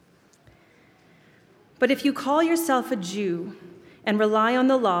But if you call yourself a Jew and rely on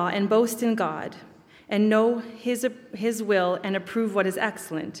the law and boast in God and know his will and approve what is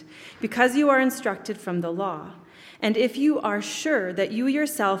excellent, because you are instructed from the law, and if you are sure that you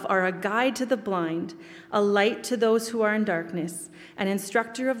yourself are a guide to the blind, a light to those who are in darkness, an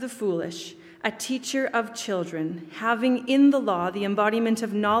instructor of the foolish, a teacher of children, having in the law the embodiment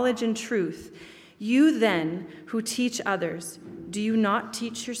of knowledge and truth, you then who teach others, do you not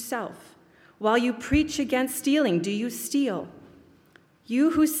teach yourself? While you preach against stealing, do you steal? You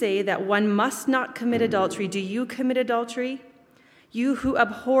who say that one must not commit adultery, do you commit adultery? You who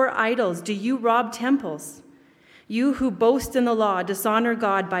abhor idols, do you rob temples? You who boast in the law, dishonor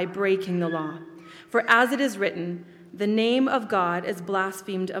God by breaking the law. For as it is written, the name of God is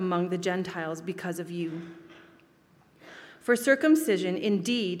blasphemed among the Gentiles because of you. For circumcision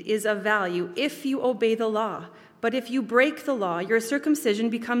indeed is of value if you obey the law, but if you break the law, your circumcision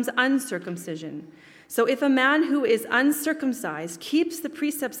becomes uncircumcision. So if a man who is uncircumcised keeps the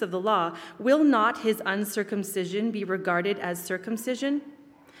precepts of the law, will not his uncircumcision be regarded as circumcision?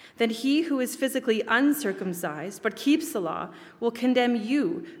 Then he who is physically uncircumcised but keeps the law will condemn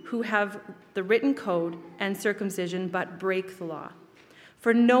you who have the written code and circumcision but break the law.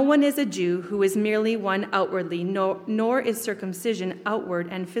 For no one is a Jew who is merely one outwardly, nor is circumcision outward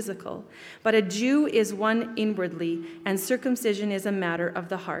and physical. But a Jew is one inwardly, and circumcision is a matter of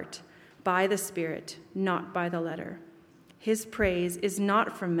the heart, by the Spirit, not by the letter. His praise is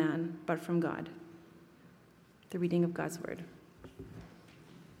not from man, but from God. The reading of God's word.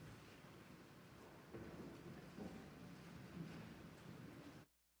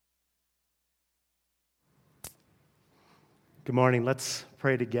 Good morning. Let's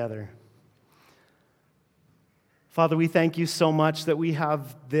pray together. Father, we thank you so much that we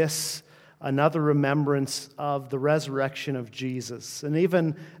have this, another remembrance of the resurrection of Jesus. And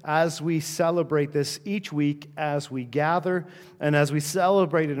even as we celebrate this each week, as we gather, and as we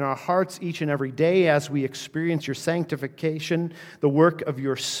celebrate in our hearts each and every day, as we experience your sanctification, the work of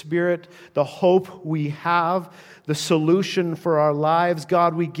your Spirit, the hope we have, the solution for our lives,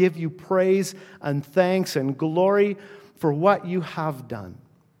 God, we give you praise and thanks and glory for what you have done.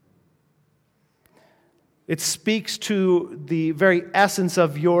 It speaks to the very essence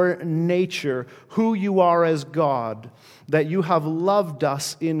of your nature, who you are as God, that you have loved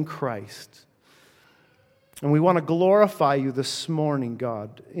us in Christ. And we want to glorify you this morning,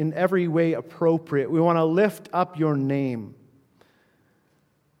 God, in every way appropriate. We want to lift up your name.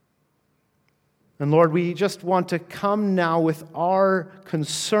 And Lord, we just want to come now with our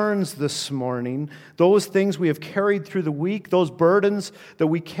concerns this morning, those things we have carried through the week, those burdens that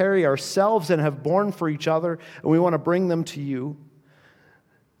we carry ourselves and have borne for each other, and we want to bring them to you,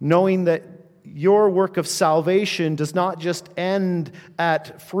 knowing that your work of salvation does not just end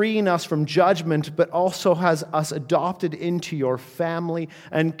at freeing us from judgment, but also has us adopted into your family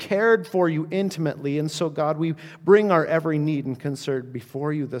and cared for you intimately. And so, God, we bring our every need and concern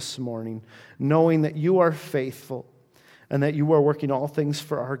before you this morning, knowing that you are faithful and that you are working all things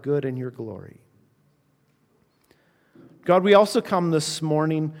for our good and your glory. God, we also come this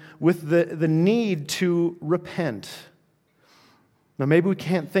morning with the need to repent. Now, maybe we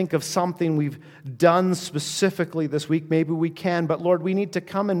can't think of something we've done specifically this week. Maybe we can. But, Lord, we need to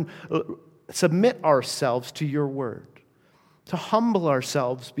come and submit ourselves to your word, to humble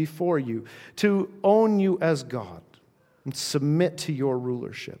ourselves before you, to own you as God, and submit to your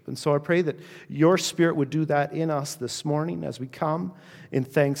rulership. And so I pray that your Spirit would do that in us this morning as we come in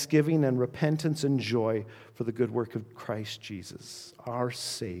thanksgiving and repentance and joy for the good work of Christ Jesus, our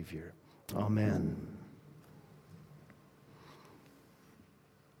Savior. Amen.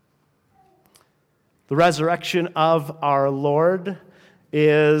 The resurrection of our Lord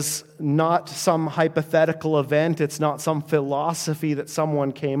is not some hypothetical event. It's not some philosophy that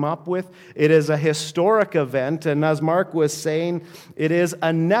someone came up with. It is a historic event, and as Mark was saying, it is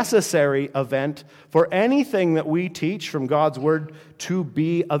a necessary event for anything that we teach from God's Word to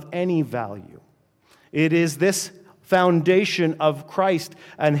be of any value. It is this foundation of Christ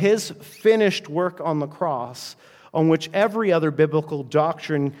and His finished work on the cross on which every other biblical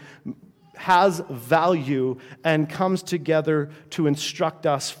doctrine has value and comes together to instruct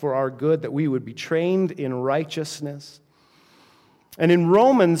us for our good, that we would be trained in righteousness. And in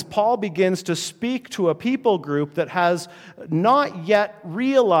Romans, Paul begins to speak to a people group that has not yet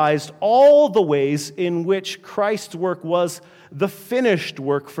realized all the ways in which Christ's work was the finished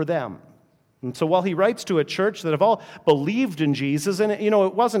work for them. And so while he writes to a church that have all believed in Jesus, and it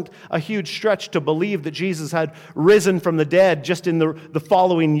wasn't a huge stretch to believe that Jesus had risen from the dead just in the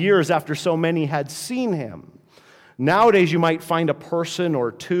following years after so many had seen him. Nowadays, you might find a person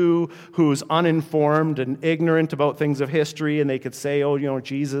or two who's uninformed and ignorant about things of history, and they could say, oh,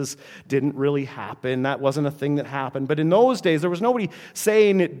 Jesus didn't really happen. That wasn't a thing that happened. But in those days, there was nobody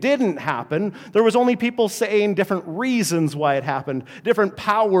saying it didn't happen. There was only people saying different reasons why it happened, different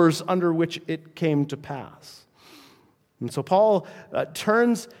powers under which it came to pass. And so Paul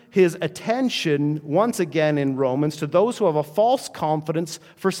turns his attention once again in Romans to those who have a false confidence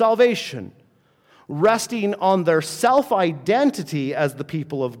for salvation, resting on their self-identity as the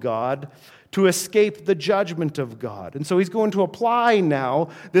people of God to escape the judgment of God. And so he's going to apply now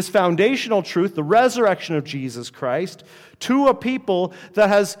this foundational truth, the resurrection of Jesus Christ, to a people that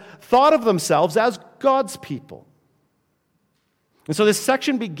has thought of themselves as God's people. And so this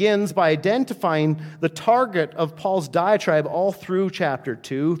section begins by identifying the target of Paul's diatribe all through chapter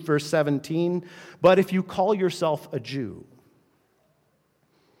 2, verse 17. But if you call yourself a Jew.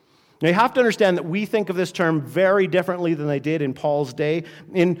 Now you have to understand that we think of this term very differently than they did in Paul's day.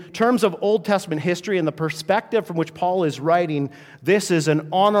 In terms of Old Testament history and the perspective from which Paul is writing, this is an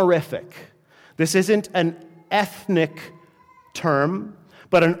honorific. This isn't an ethnic term,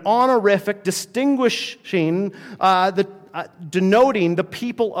 but an honorific distinguishing denoting the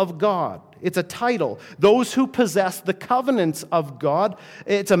people of God. It's a title. Those who possess the covenants of God.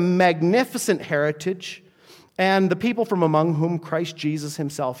 It's a magnificent heritage, and the people from among whom Christ Jesus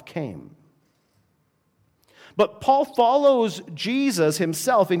himself came. But Paul follows Jesus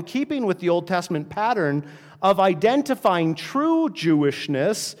himself in keeping with the Old Testament pattern of identifying true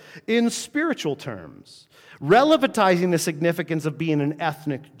Jewishness in spiritual terms, relativizing the significance of being an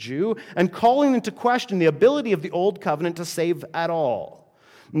ethnic Jew and calling into question the ability of the Old Covenant to save at all.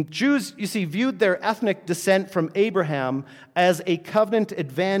 Jews, you see, viewed their ethnic descent from Abraham as a covenant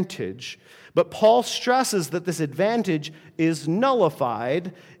advantage, but Paul stresses that this advantage is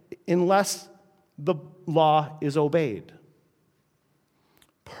nullified unless the law is obeyed.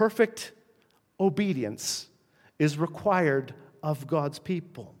 Perfect obedience is required of God's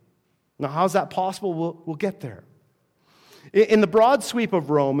people. Now, how is that possible? We'll get there. In the broad sweep of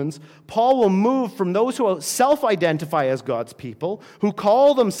Romans, Paul will move from those who self-identify as God's people, who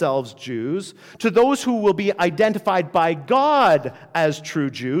call themselves Jews, to those who will be identified by God as true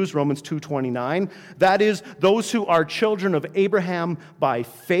Jews, Romans 2:29. That is, those who are children of Abraham by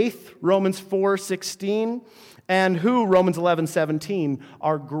faith, Romans 4:16, and who, Romans 11:17,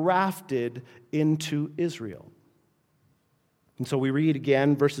 are grafted into Israel. And so we read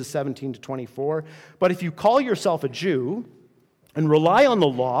again verses 17 to 24. But if you call yourself a Jew and rely on the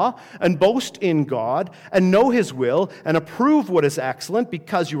law and boast in God and know his will and approve what is excellent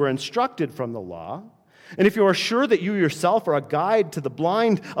because you are instructed from the law, and if you are sure that you yourself are a guide to the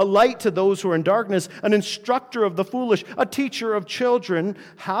blind, a light to those who are in darkness, an instructor of the foolish, a teacher of children,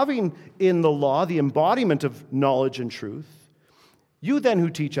 having in the law the embodiment of knowledge and truth, you then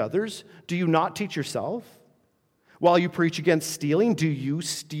who teach others, do you not teach yourself? While you preach against stealing, do you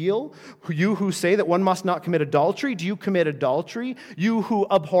steal? You who say that one must not commit adultery, do you commit adultery? You who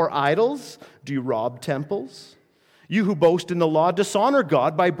abhor idols, do you rob temples? You who boast in the law, dishonor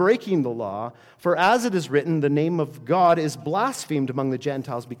God by breaking the law. For as it is written, the name of God is blasphemed among the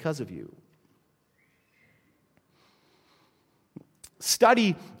Gentiles because of you.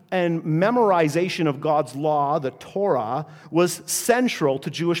 Study and memorization of God's law, the Torah, was central to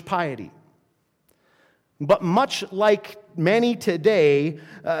Jewish piety. But much like many today,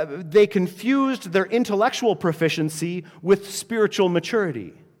 they confused their intellectual proficiency with spiritual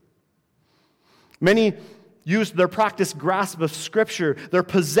maturity. Many used their practiced grasp of Scripture, their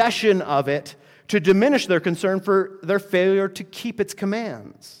possession of it, to diminish their concern for their failure to keep its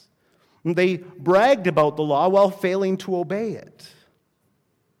commands. They bragged about the law while failing to obey it.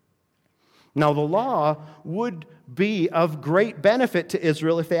 Now, the law would be of great benefit to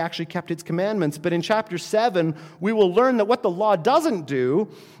Israel if they actually kept its commandments. But in chapter 7, we will learn that what the law doesn't do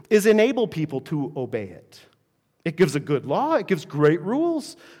is enable people to obey it. It gives a good law. It gives great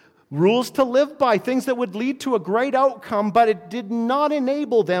rules. Rules to live by, things that would lead to a great outcome, but it did not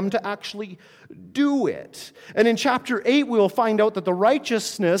enable them to actually do it. And in chapter 8, we will find out that the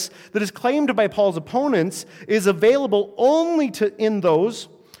righteousness that is claimed by Paul's opponents is available only in those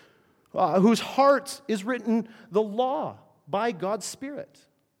whose hearts is written the law by God's Spirit.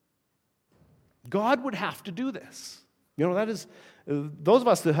 God would have to do this. That is, those of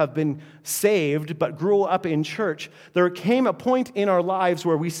us that have been saved but grew up in church, there came a point in our lives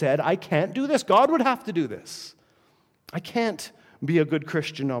where we said, I can't do this. God would have to do this. I can't be a good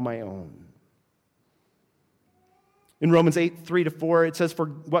Christian on my own. In Romans 8:3-4, it says,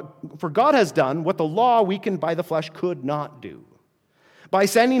 For God has done what the law weakened by the flesh could not do. By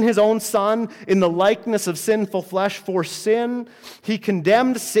sending his own Son in the likeness of sinful flesh for sin, he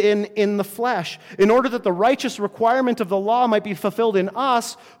condemned sin in the flesh, in order that the righteous requirement of the law might be fulfilled in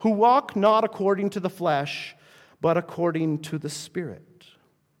us who walk not according to the flesh, but according to the Spirit.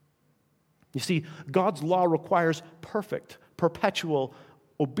 You see, God's law requires perfect, perpetual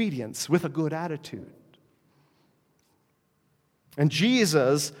obedience with a good attitude. And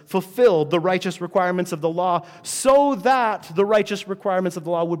Jesus fulfilled the righteous requirements of the law so that the righteous requirements of the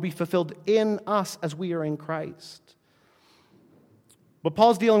law would be fulfilled in us as we are in Christ. But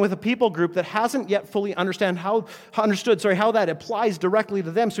Paul's dealing with a people group that hasn't yet fully understood how that applies directly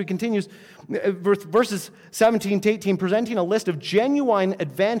to them. So he continues, verses 17 to 18, presenting a list of genuine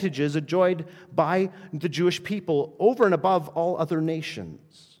advantages enjoyed by the Jewish people over and above all other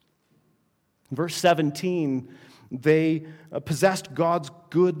nations. Verse 17, they possessed God's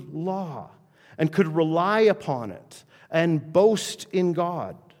good law and could rely upon it and boast in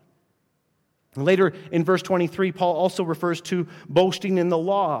God. Later in verse 23, Paul also refers to boasting in the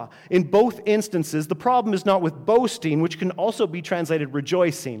law. In both instances, the problem is not with boasting, which can also be translated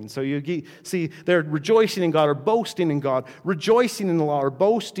rejoicing. So you see, they're rejoicing in God or boasting in God, rejoicing in the law or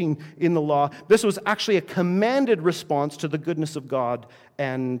boasting in the law. This was actually a commanded response to the goodness of God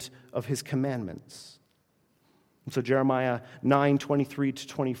and of his commandments. And so Jeremiah 9:23 to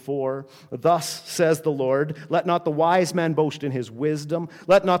 24, thus says the Lord, let not the wise man boast in his wisdom,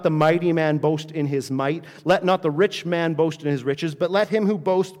 let not the mighty man boast in his might, let not the rich man boast in his riches, but let him who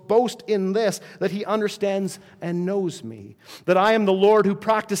boasts boast in this, that he understands and knows me, that I am the Lord who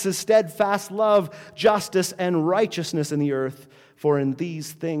practices steadfast love, justice, and righteousness in the earth, for in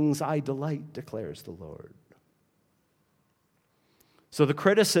these things I delight, declares the Lord. So the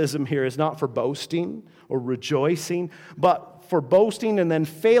criticism here is not for boasting or rejoicing, but for boasting and then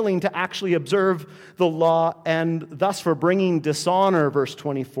failing to actually observe the law, and thus for bringing dishonor, verse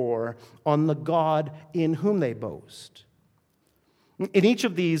 24, on the God in whom they boast. In each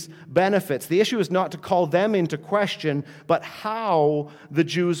of these benefits, the issue is not to call them into question, but how the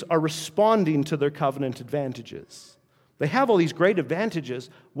Jews are responding to their covenant advantages. They have all these great advantages.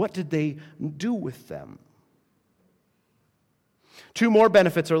 What did they do with them? Two more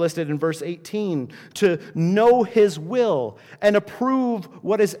benefits are listed in verse 18. To know his will and approve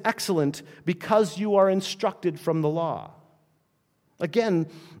what is excellent because you are instructed from the law. Again,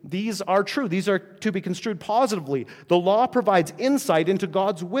 these are true. These are to be construed positively. The law provides insight into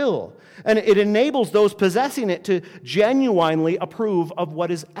God's will, and it enables those possessing it to genuinely approve of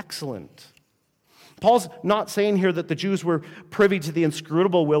what is excellent. Paul's not saying here that the Jews were privy to the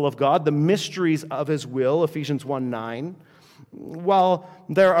inscrutable will of God, the mysteries of his will, Ephesians 1:9. While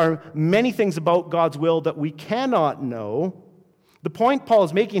there are many things about God's will that we cannot know, the point Paul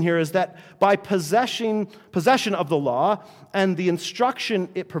is making here is that by possession of the law and the instruction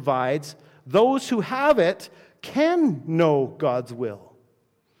it provides, those who have it can know God's will.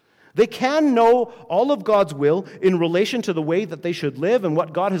 They can know all of God's will in relation to the way that they should live and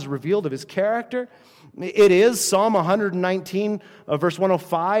what God has revealed of his character. It is, Psalm 119, verse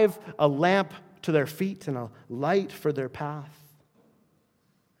 105, a lamp to their feet and a light for their path.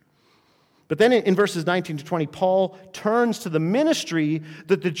 But then in verses 19 to 20, Paul turns to the ministry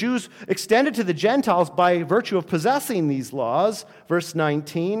that the Jews extended to the Gentiles by virtue of possessing these laws. Verse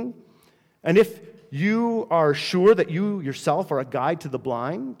 19, and if you are sure that you yourself are a guide to the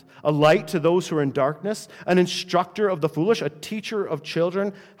blind, a light to those who are in darkness, an instructor of the foolish, a teacher of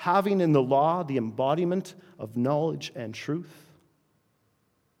children, having in the law the embodiment of knowledge and truth.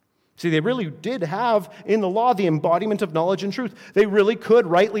 See, they really did have in the law the embodiment of knowledge and truth. They really could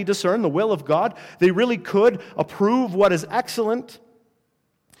rightly discern the will of God. They really could approve what is excellent.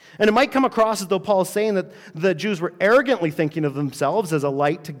 And it might come across as though Paul is saying that the Jews were arrogantly thinking of themselves as a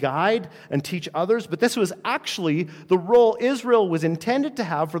light to guide and teach others, but this was actually the role Israel was intended to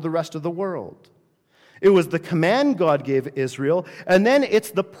have for the rest of the world. It was the command God gave Israel, and then it's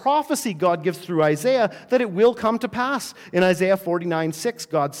the prophecy God gives through Isaiah that it will come to pass. In Isaiah 49:6,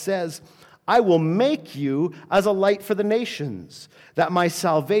 God says, I will make you as a light for the nations, that my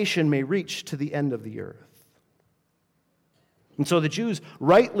salvation may reach to the end of the earth. And so the Jews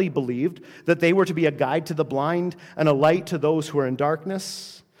rightly believed that they were to be a guide to the blind and a light to those who are in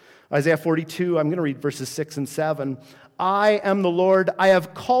darkness. Isaiah 42, I'm going to read verses 6 and 7. I am the Lord, I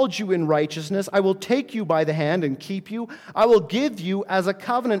have called you in righteousness. I will take you by the hand and keep you. I will give you as a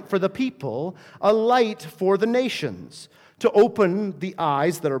covenant for the people, a light for the nations, to open the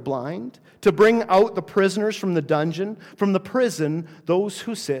eyes that are blind, to bring out the prisoners from the dungeon, from the prison, those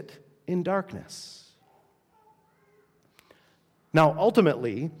who sit in darkness. Now,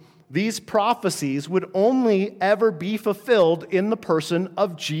 ultimately, these prophecies would only ever be fulfilled in the person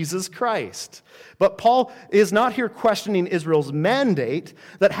of Jesus Christ. But Paul is not here questioning Israel's mandate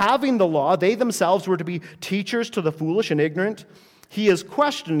that having the law, they themselves were to be teachers to the foolish and ignorant. He is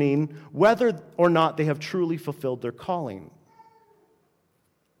questioning whether or not they have truly fulfilled their calling.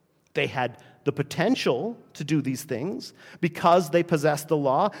 They had the potential to do these things because they possessed the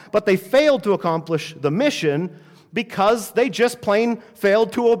law, but they failed to accomplish the mission because they just plain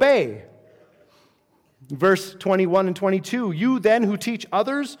failed to obey. Verse 21 and 22, you then who teach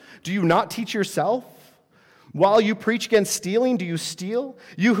others, do you not teach yourself? While you preach against stealing, do you steal?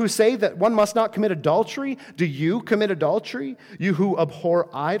 You who say that one must not commit adultery, do you commit adultery? You who abhor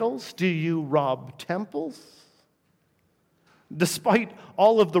idols, do you rob temples? Despite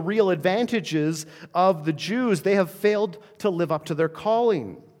all of the real advantages of the Jews, they have failed to live up to their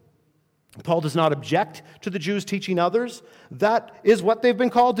calling. Paul does not object to the Jews teaching others. That is what they've been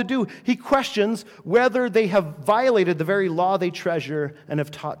called to do. He questions whether they have violated the very law they treasure and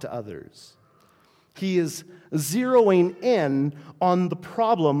have taught to others. He is zeroing in on the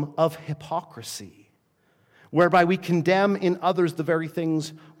problem of hypocrisy, whereby we condemn in others the very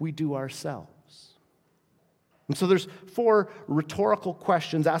things we do ourselves. And so there's 4 rhetorical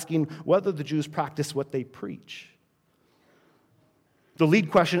questions asking whether the Jews practice what they preach. The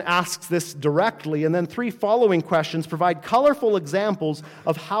lead question asks this directly, and then 3 following questions provide colorful examples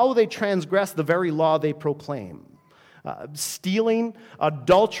of how they transgress the very law they proclaim. Stealing,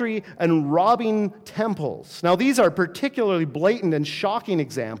 adultery, and robbing temples. Now, these are particularly blatant and shocking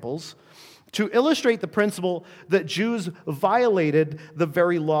examples to illustrate the principle that Jews violated the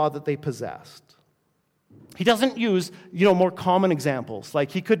very law that they possessed. He doesn't use, more common examples. Like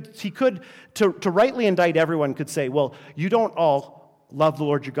he could to rightly indict everyone, could say, well, you don't all love the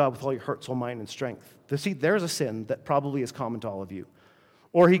Lord your God with all your heart, soul, mind, and strength. See, there's a sin that probably is common to all of you.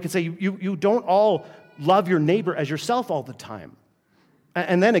 Or he could say, you don't all love your neighbor as yourself all the time.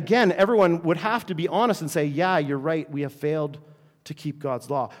 And then again, everyone would have to be honest and say, yeah, you're right, we have failed to keep God's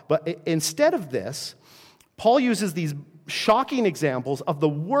law. But instead of this, Paul uses these shocking examples of the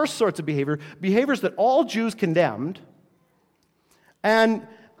worst sorts of behaviors that all Jews condemned. And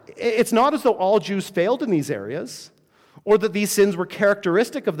it's not as though all Jews failed in these areas, or that these sins were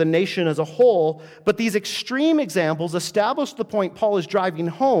characteristic of the nation as a whole, but these extreme examples establish the point Paul is driving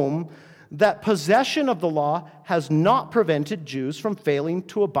home, that possession of the law has not prevented Jews from failing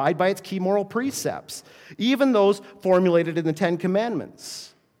to abide by its key moral precepts, even those formulated in the 10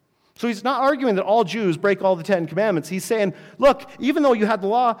 Commandments. So he's not arguing that all Jews break all the 10 Commandments. He's saying, look, even though you had the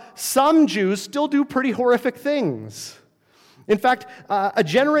law, some Jews still do pretty horrific things. In fact, a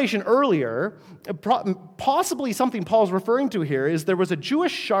generation earlier, possibly something Paul's referring to here, is there was a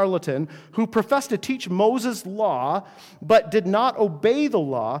Jewish charlatan who professed to teach Moses' law, but did not obey the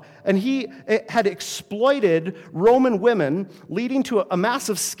law, and he had exploited Roman women, leading to a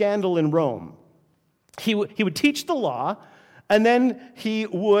massive scandal in Rome. He would teach the law, and then he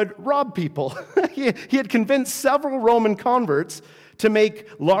would rob people. He had convinced several Roman converts to make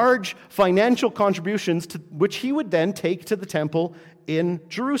large financial contributions, which he would then take to the temple in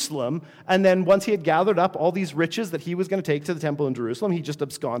Jerusalem. And then once he had gathered up all these riches that he was going to take to the temple in Jerusalem, he just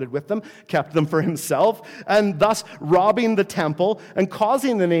absconded with them, kept them for himself, and thus robbing the temple and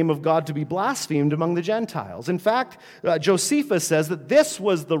causing the name of God to be blasphemed among the Gentiles. In fact, Josephus says that this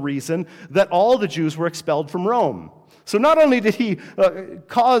was the reason that all the Jews were expelled from Rome. So not only did he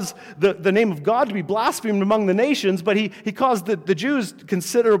cause the name of God to be blasphemed among the nations, but he caused the Jews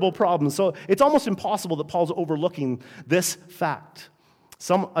considerable problems. So it's almost impossible that Paul's overlooking this fact.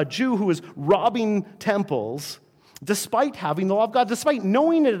 A Jew who is robbing temples, despite having the law of God, despite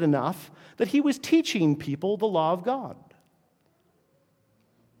knowing it enough that he was teaching people the law of God.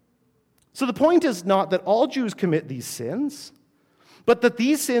 So the point is not that all Jews commit these sins, but that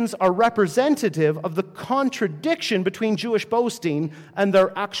these sins are representative of the contradiction between Jewish boasting and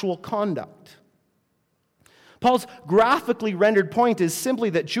their actual conduct. Paul's graphically rendered point is simply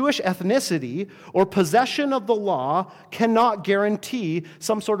that Jewish ethnicity or possession of the law cannot guarantee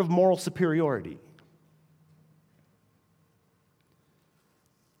some sort of moral superiority.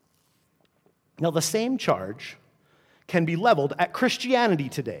 Now, the same charge can be leveled at Christianity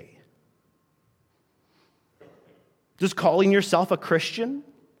today. Does calling yourself a Christian,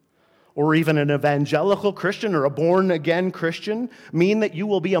 or even an evangelical Christian, or a born-again Christian, mean that you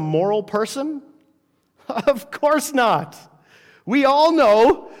will be a moral person? Of course not. We all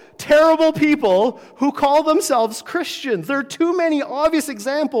know terrible people who call themselves Christians. There are too many obvious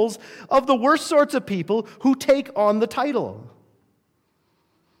examples of the worst sorts of people who take on the title.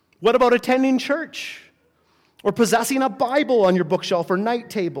 What about attending church, or possessing a Bible on your bookshelf or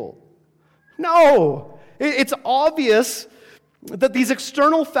night table? No. It's obvious that these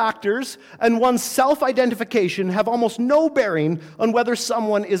external factors and one's self-identification have almost no bearing on whether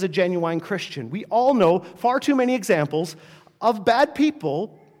someone is a genuine Christian. We all know far too many examples of bad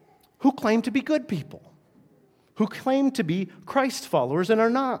people who claim to be good people, who claim to be Christ followers and are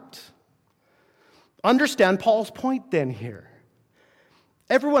not. Understand Paul's point then here.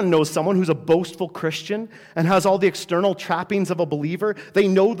 Everyone knows someone who's a boastful Christian and has all the external trappings of a believer. They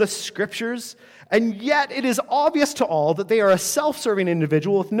know the scriptures, and yet it is obvious to all that they are a self-serving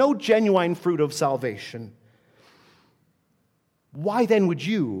individual with no genuine fruit of salvation. Why then would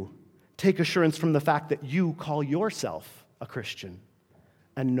you take assurance from the fact that you call yourself a Christian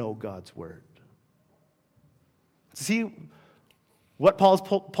and know God's word? See what Paul's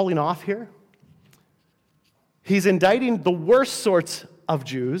pulling off here? He's indicting the worst sorts of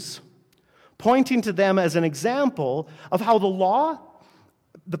Jews, pointing to them as an example of how the law,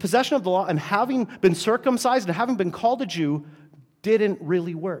 the possession of the law, and having been circumcised and having been called a Jew didn't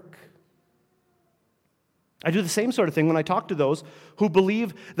really work. I do the same sort of thing when I talk to those who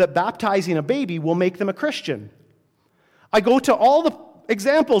believe that baptizing a baby will make them a Christian. I go to all the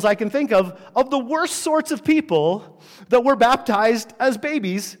examples I can think of the worst sorts of people that were baptized as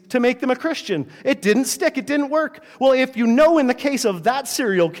babies to make them a Christian. It didn't stick. It didn't work. Well, if you know in the case of that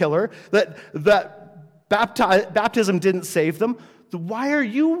serial killer that baptism didn't save them, why are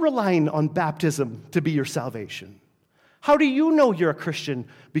you relying on baptism to be your salvation? How do you know you're a Christian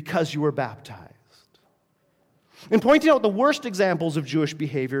because you were baptized? In pointing out the worst examples of Jewish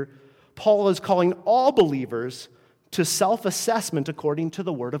behavior, Paul is calling all believers to self-assessment according to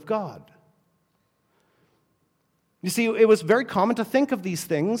the Word of God. You see, it was very common to think of these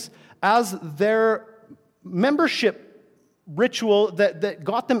things as their membership ritual that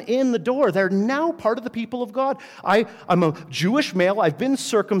got them in the door. They're now part of the people of God. I'm a Jewish male. I've been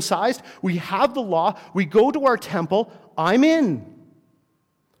circumcised. We have the law. We go to our temple. I'm in.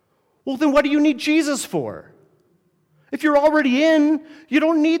 Well, then what do you need Jesus for? If you're already in, you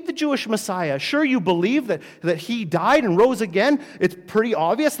don't need the Jewish Messiah. Sure, you believe that he died and rose again. It's pretty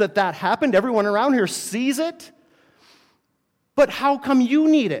obvious that happened. Everyone around here sees it. But how come you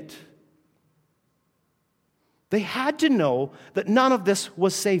need it? They had to know that none of this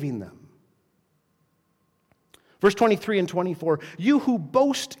was saving them. Verse 23 and 24, you who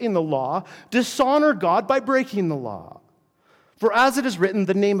boast in the law, dishonor God by breaking the law. For as it is written,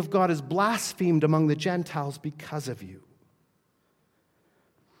 the name of God is blasphemed among the Gentiles because of you.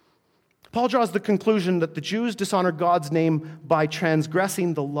 Paul draws the conclusion that the Jews dishonor God's name by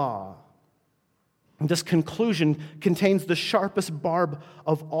transgressing the law. And this conclusion contains the sharpest barb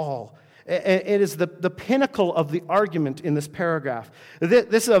of all. It is the pinnacle of the argument in this paragraph.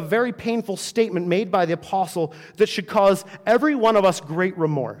 This is a very painful statement made by the apostle that should cause every one of us great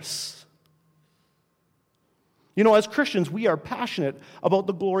remorse. You know, as Christians, we are passionate about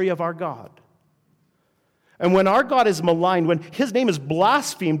the glory of our God. And when our God is maligned, when his name is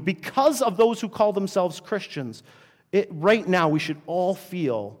blasphemed because of those who call themselves Christians, right now we should all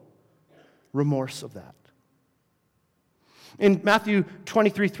feel remorse of that. In Matthew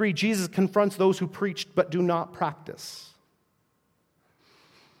 23:3, Jesus confronts those who preach but do not practice.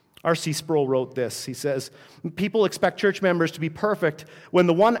 R.C. Sproul wrote this. He says, people expect church members to be perfect when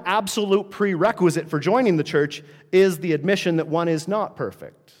the one absolute prerequisite for joining the church is the admission that one is not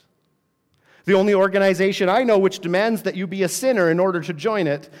perfect. The only organization I know which demands that you be a sinner in order to join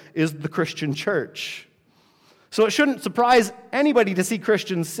it is the Christian church. So it shouldn't surprise anybody to see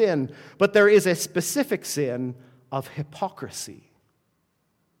Christians sin, but there is a specific sin of hypocrisy.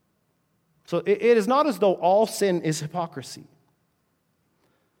 So it is not as though all sin is hypocrisy.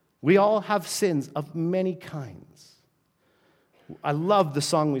 We all have sins of many kinds. I love the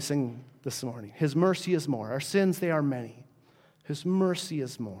song we sing this morning. His mercy is more. Our sins, they are many. His mercy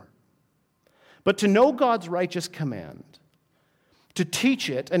is more. But to know God's righteous command, to teach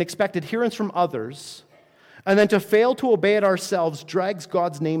it and expect adherence from others, and then to fail to obey it ourselves drags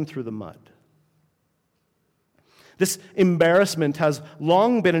God's name through the mud. This embarrassment has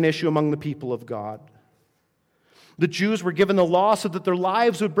long been an issue among the people of God. The Jews were given the law so that their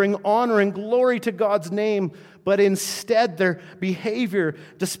lives would bring honor and glory to God's name, but instead their behavior,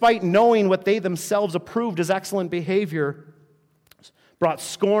 despite knowing what they themselves approved as excellent behavior, brought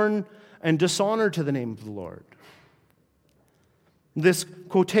scorn and dishonor to the name of the Lord. This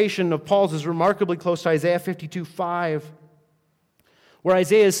quotation of Paul's is remarkably close to Isaiah 52:5, where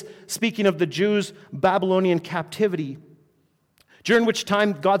Isaiah is speaking of the Jews' Babylonian captivity, during which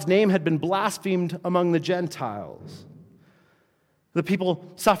time God's name had been blasphemed among the Gentiles. The people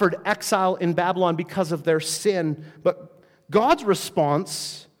suffered exile in Babylon because of their sin, but God's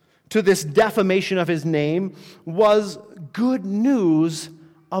response to this defamation of his name was good news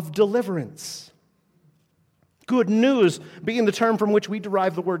of deliverance. Good news being the term from which we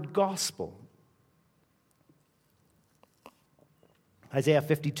derive the word gospel. Isaiah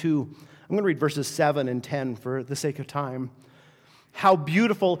 52, I'm going to read verses 7 and 10 for the sake of time. How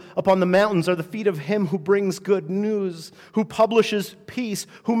beautiful upon the mountains are the feet of him who brings good news, who publishes peace,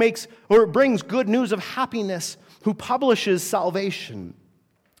 who brings good news of happiness, who publishes salvation,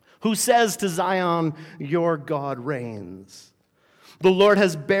 who says to Zion, your God reigns. The Lord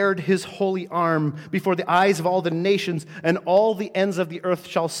has bared his holy arm before the eyes of all the nations, and all the ends of the earth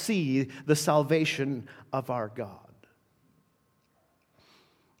shall see the salvation of our God.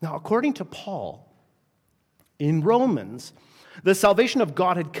 Now, according to Paul, in Romans, the salvation of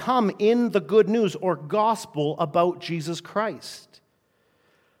God had come in the good news or gospel about Jesus Christ.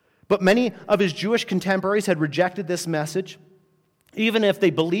 But many of his Jewish contemporaries had rejected this message. Even if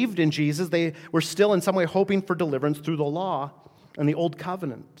they believed in Jesus, they were still in some way hoping for deliverance through the law and the old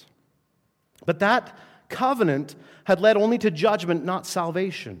covenant. But that covenant had led only to judgment, not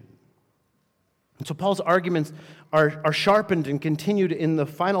salvation. And so Paul's arguments are sharpened and continued in the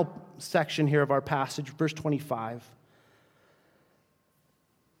final section here of our passage, verse 25.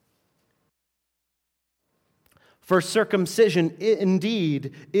 For circumcision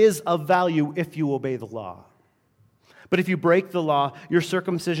indeed is of value if you obey the law. But if you break the law, your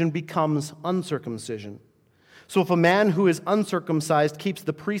circumcision becomes uncircumcision. So if a man who is uncircumcised keeps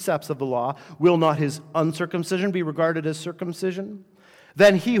the precepts of the law, will not his uncircumcision be regarded as circumcision?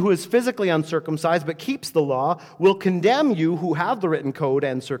 Then he who is physically uncircumcised but keeps the law will condemn you who have the written code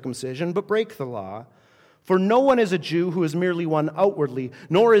and circumcision but break the law. For no one is a Jew who is merely one outwardly,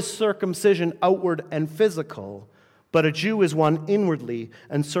 nor is circumcision outward and physical. But a Jew is one inwardly,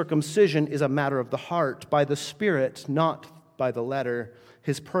 and circumcision is a matter of the heart, by the Spirit, not by the letter.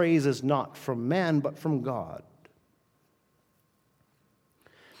 His praise is not from man, but from God.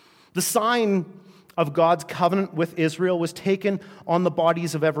 The sign of God's covenant with Israel was taken on the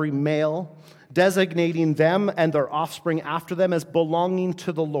bodies of every male, designating them and their offspring after them as belonging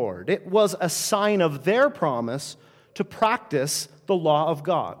to the Lord. It was a sign of their promise to practice the law of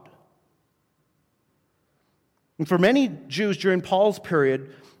God. And for many Jews during Paul's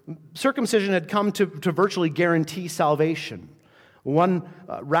period, circumcision had come to virtually guarantee salvation. One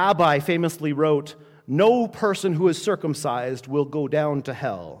rabbi famously wrote, "No person who is circumcised will go down to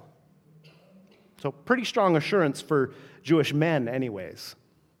hell." So pretty strong assurance for Jewish men anyways.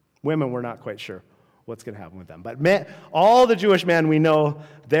 Women, we're not quite sure what's going to happen with them. But men, all the Jewish men we know,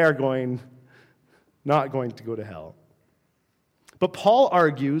 they're not going to go to hell. But Paul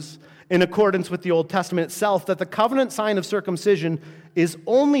argues, in accordance with the Old Testament itself, that the covenant sign of circumcision is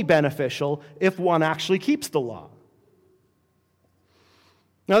only beneficial if one actually keeps the law.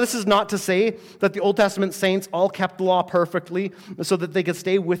 Now, this is not to say that the Old Testament saints all kept the law perfectly so that they could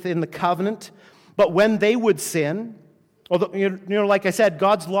stay within the covenant. But when they would sin, although, like I said,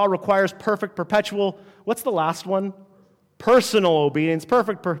 God's law requires perfect, perpetual, what's the last one? Personal obedience,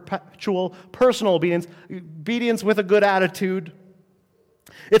 perfect, perpetual, personal obedience, obedience with a good attitude.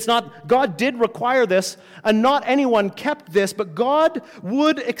 It's not, God did require this, and not anyone kept this, but God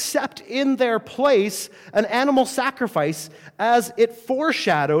would accept in their place an animal sacrifice as it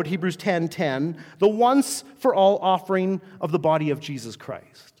foreshadowed, Hebrews 10:10, the once-for-all offering of the body of Jesus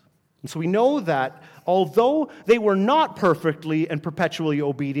Christ. And so we know that although they were not perfectly and perpetually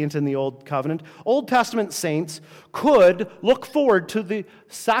obedient in the Old Covenant, Old Testament saints could look forward to the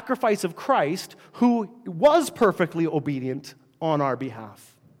sacrifice of Christ, who was perfectly obedient on our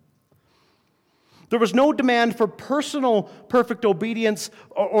behalf. There was no demand for personal perfect obedience,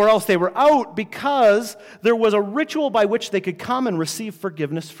 or else they were out, because there was a ritual by which they could come and receive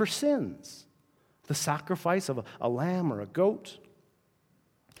forgiveness for sins. The sacrifice of a lamb or a goat.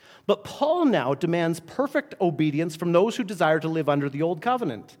 But Paul now demands perfect obedience from those who desire to live under the old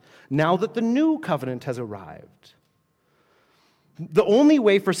covenant, now that the new covenant has arrived. The only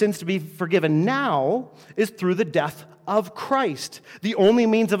way for sins to be forgiven now is through the death of Christ. The only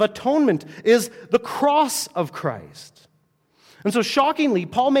means of atonement is the cross of Christ. And so shockingly,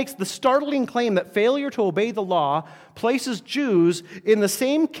 Paul makes the startling claim that failure to obey the law places Jews in the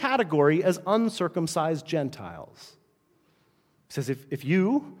same category as uncircumcised Gentiles. He says, if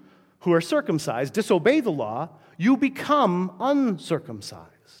you who are circumcised disobey the law, you become uncircumcised.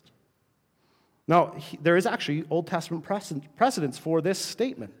 Now, there is actually Old Testament precedence for this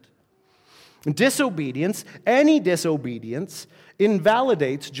statement. Disobedience, any disobedience,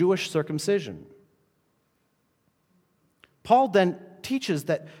 invalidates Jewish circumcision. Paul then teaches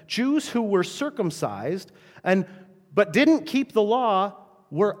that Jews who were circumcised but didn't keep the law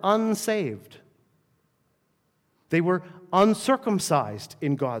were unsaved. They were uncircumcised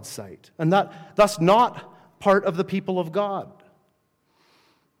in God's sight, and thus not part of the people of God.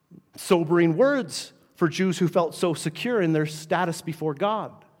 Sobering words for Jews who felt so secure in their status before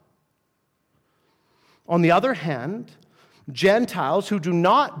God. On the other hand, Gentiles who do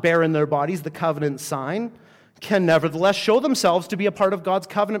not bear in their bodies the covenant sign can nevertheless show themselves to be a part of God's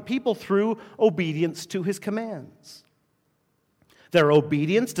covenant people through obedience to his commands. Their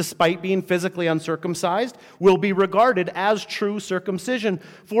obedience, despite being physically uncircumcised, will be regarded as true circumcision,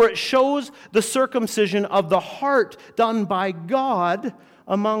 for it shows the circumcision of the heart done by God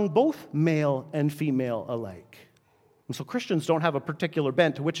among both male and female alike. And so Christians don't have a particular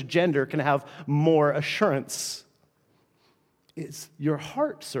bent to which gender can have more assurance. Is your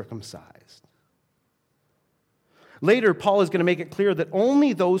heart circumcised? Later, Paul is going to make it clear that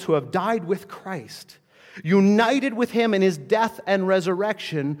only those who have died with Christ, united with him in his death and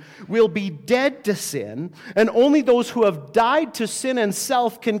resurrection, will be dead to sin, and only those who have died to sin and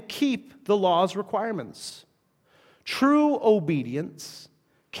self can keep the law's requirements. True obedience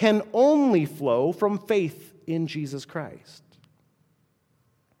can only flow from faith in Jesus Christ.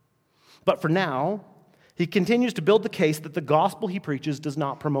 But for now, he continues to build the case that the gospel he preaches does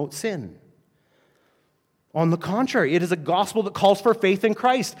not promote sin. On the contrary, it is a gospel that calls for faith in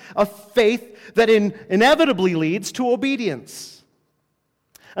Christ, a faith that inevitably leads to obedience.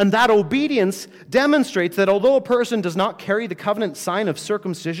 And that obedience demonstrates that although a person does not carry the covenant sign of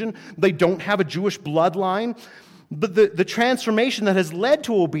circumcision, they don't have a Jewish bloodline, but the transformation that has led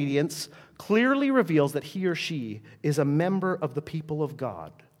to obedience clearly reveals that he or she is a member of the people of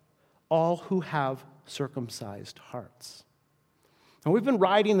God, all who have circumcised hearts. And we've been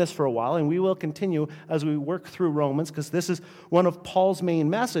riding this for a while, and we will continue as we work through Romans, because this is one of Paul's main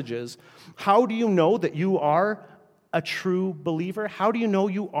messages. How do you know that you are a true believer? How do you know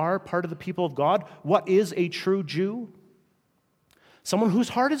you are part of the people of God? What is a true Jew? Someone whose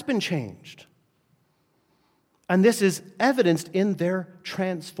heart has been changed. And this is evidenced in their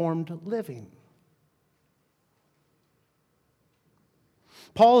transformed living.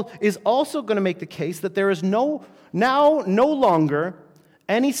 Paul is also going to make the case that there is no longer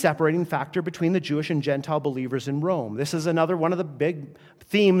any separating factor between the Jewish and Gentile believers in Rome. This is another one of the big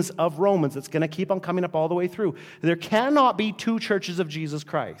themes of Romans that's going to keep on coming up all the way through. There cannot be two churches of Jesus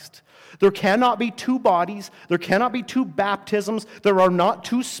Christ. There cannot be two bodies. There cannot be two baptisms. There are not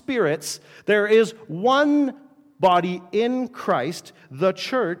two spirits. There is one body in Christ, the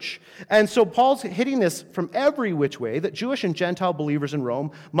church. And so Paul's hitting this from every which way, that Jewish and Gentile believers in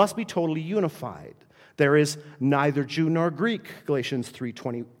Rome must be totally unified. There is neither Jew nor Greek, Galatians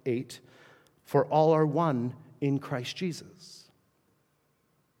 3:28, for all are one in Christ Jesus.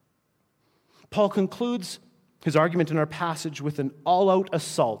 Paul concludes his argument in our passage with an all-out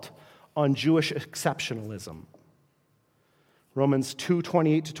assault on Jewish exceptionalism. Romans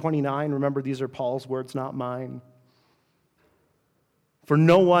 2:28-29, remember these are Paul's words, not mine. For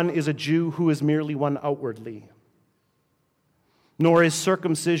no one is a Jew who is merely one outwardly, nor is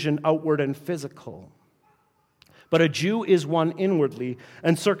circumcision outward and physical. But a Jew is one inwardly,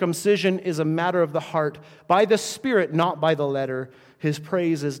 and circumcision is a matter of the heart, by the Spirit, not by the letter. His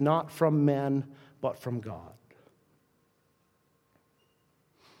praise is not from men, but from God.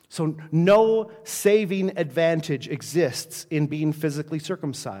 So no saving advantage exists in being physically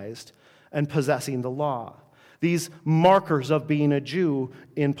circumcised and possessing the law. These markers of being a Jew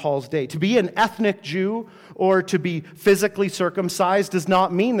in Paul's day. To be an ethnic Jew or to be physically circumcised does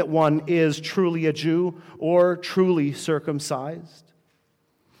not mean that one is truly a Jew or truly circumcised.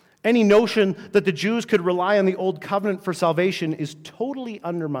 Any notion that the Jews could rely on the old covenant for salvation is totally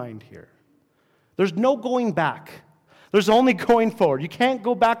undermined here. There's no going back. There's only going forward. You can't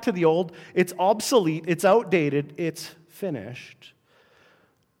go back to the old. It's obsolete. It's outdated. It's finished.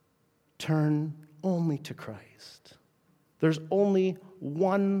 Turn only to Christ. There's only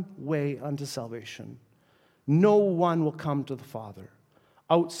one way unto salvation. No one will come to the Father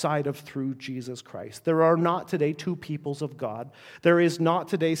outside of through Jesus Christ. There are not today two peoples of God. There is not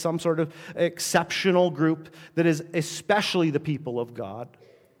today some sort of exceptional group that is especially the people of God.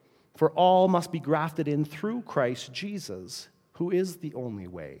 For all must be grafted in through Christ Jesus, who is the only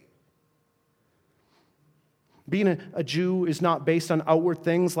way. Being a Jew is not based on outward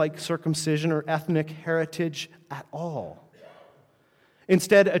things like circumcision or ethnic heritage at all.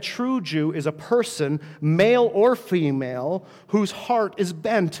 Instead, a true Jew is a person, male or female, whose heart is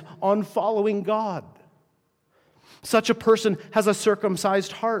bent on following God. Such a person has a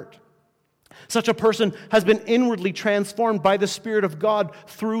circumcised heart. Such a person has been inwardly transformed by the Spirit of God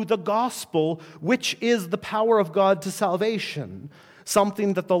through the gospel, which is the power of God to salvation.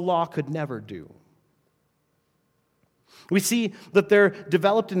 something that the law could never do. We see that there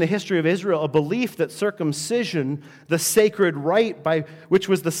developed in the history of Israel a belief that circumcision, the sacred rite which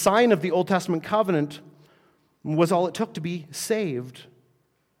was the sign of the Old Testament covenant, was all it took to be saved.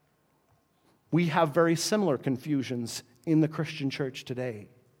 We have very similar confusions in the Christian church today,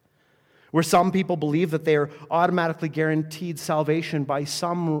 where some people believe that they are automatically guaranteed salvation by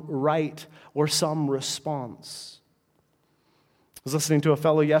some rite or some response. I was listening to a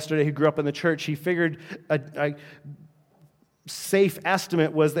fellow yesterday who grew up in the church. He figured a safe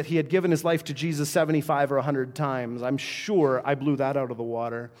estimate was that he had given his life to Jesus 75 or 100 times. I'm sure I blew that out of the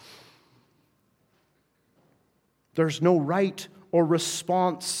water. There's no rite or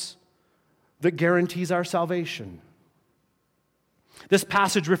response that guarantees our salvation. This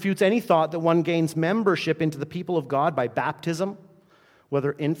passage refutes any thought that one gains membership into the people of God by baptism,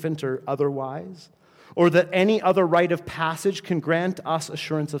 whether infant or otherwise, or that any other rite of passage can grant us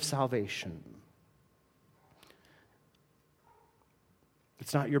assurance of salvation.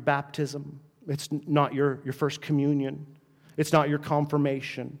 It's not your baptism. It's not your first communion. It's not your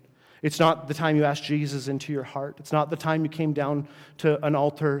confirmation. It's not the time you asked Jesus into your heart. It's not the time you came down to an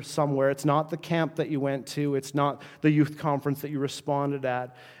altar somewhere. It's not the camp that you went to. It's not the youth conference that you responded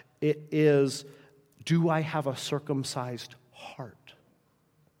at. It is, do I have a circumcised heart?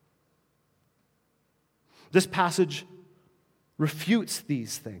 This passage refutes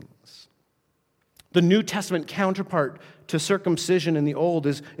these things. The New Testament counterpart to circumcision in the Old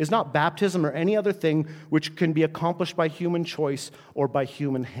is not baptism or any other thing which can be accomplished by human choice or by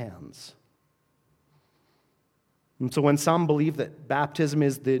human hands. And so when some believe that baptism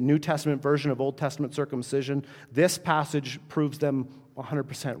is the New Testament version of Old Testament circumcision, this passage proves them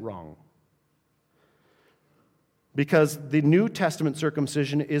 100% wrong. Because the New Testament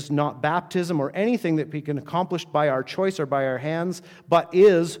circumcision is not baptism or anything that we can accomplish by our choice or by our hands, but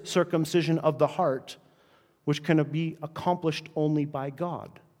is circumcision of the heart, which can be accomplished only by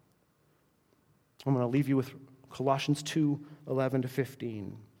God. I'm going to leave you with Colossians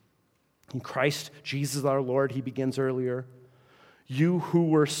 2:11-15. In Christ Jesus our Lord, he begins earlier, you who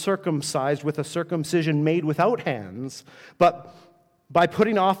were circumcised with a circumcision made without hands, but by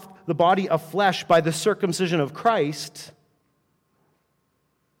putting off the body of flesh by the circumcision of Christ,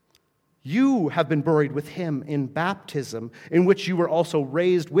 you have been buried with him in baptism, in which you were also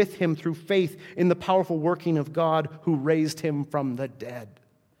raised with him through faith in the powerful working of God who raised him from the dead.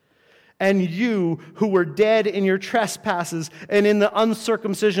 And you who were dead in your trespasses and in the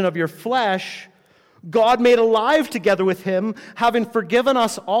uncircumcision of your flesh, God made alive together with him, having forgiven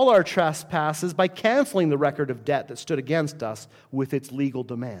us all our trespasses by canceling the record of debt that stood against us with its legal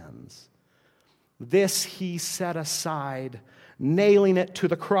demands. This he set aside, nailing it to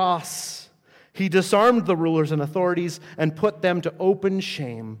the cross. He disarmed the rulers and authorities and put them to open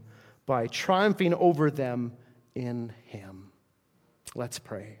shame by triumphing over them in him. Let's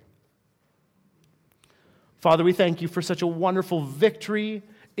pray. Father, we thank you for such a wonderful victory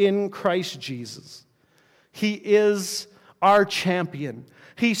in Christ Jesus. He is our champion.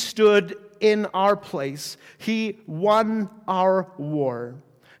 He stood in our place. He won our war.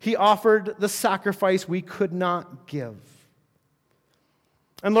 He offered the sacrifice we could not give.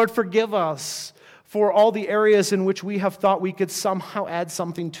 And Lord, forgive us for all the areas in which we have thought we could somehow add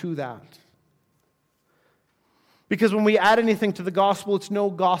something to that. Because when we add anything to the gospel, it's no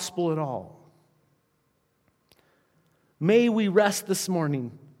gospel at all. May we rest this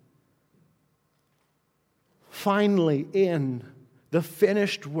morning finally in the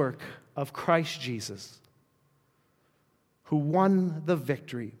finished work of Christ Jesus, who won the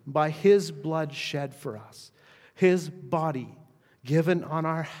victory by his blood shed for us, his body given on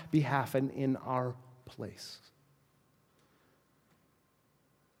our behalf and in our place.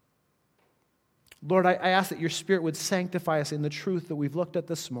 Lord, I ask that your Spirit would sanctify us in the truth that we've looked at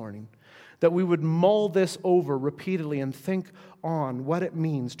this morning, that we would mull this over repeatedly and think on what it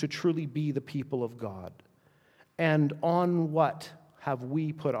means to truly be the people of God. And on what have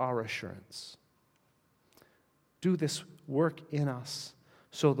we put our assurance? Do this work in us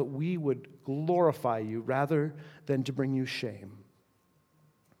so that we would glorify you rather than to bring you shame.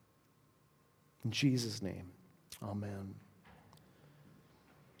 In Jesus' name, amen.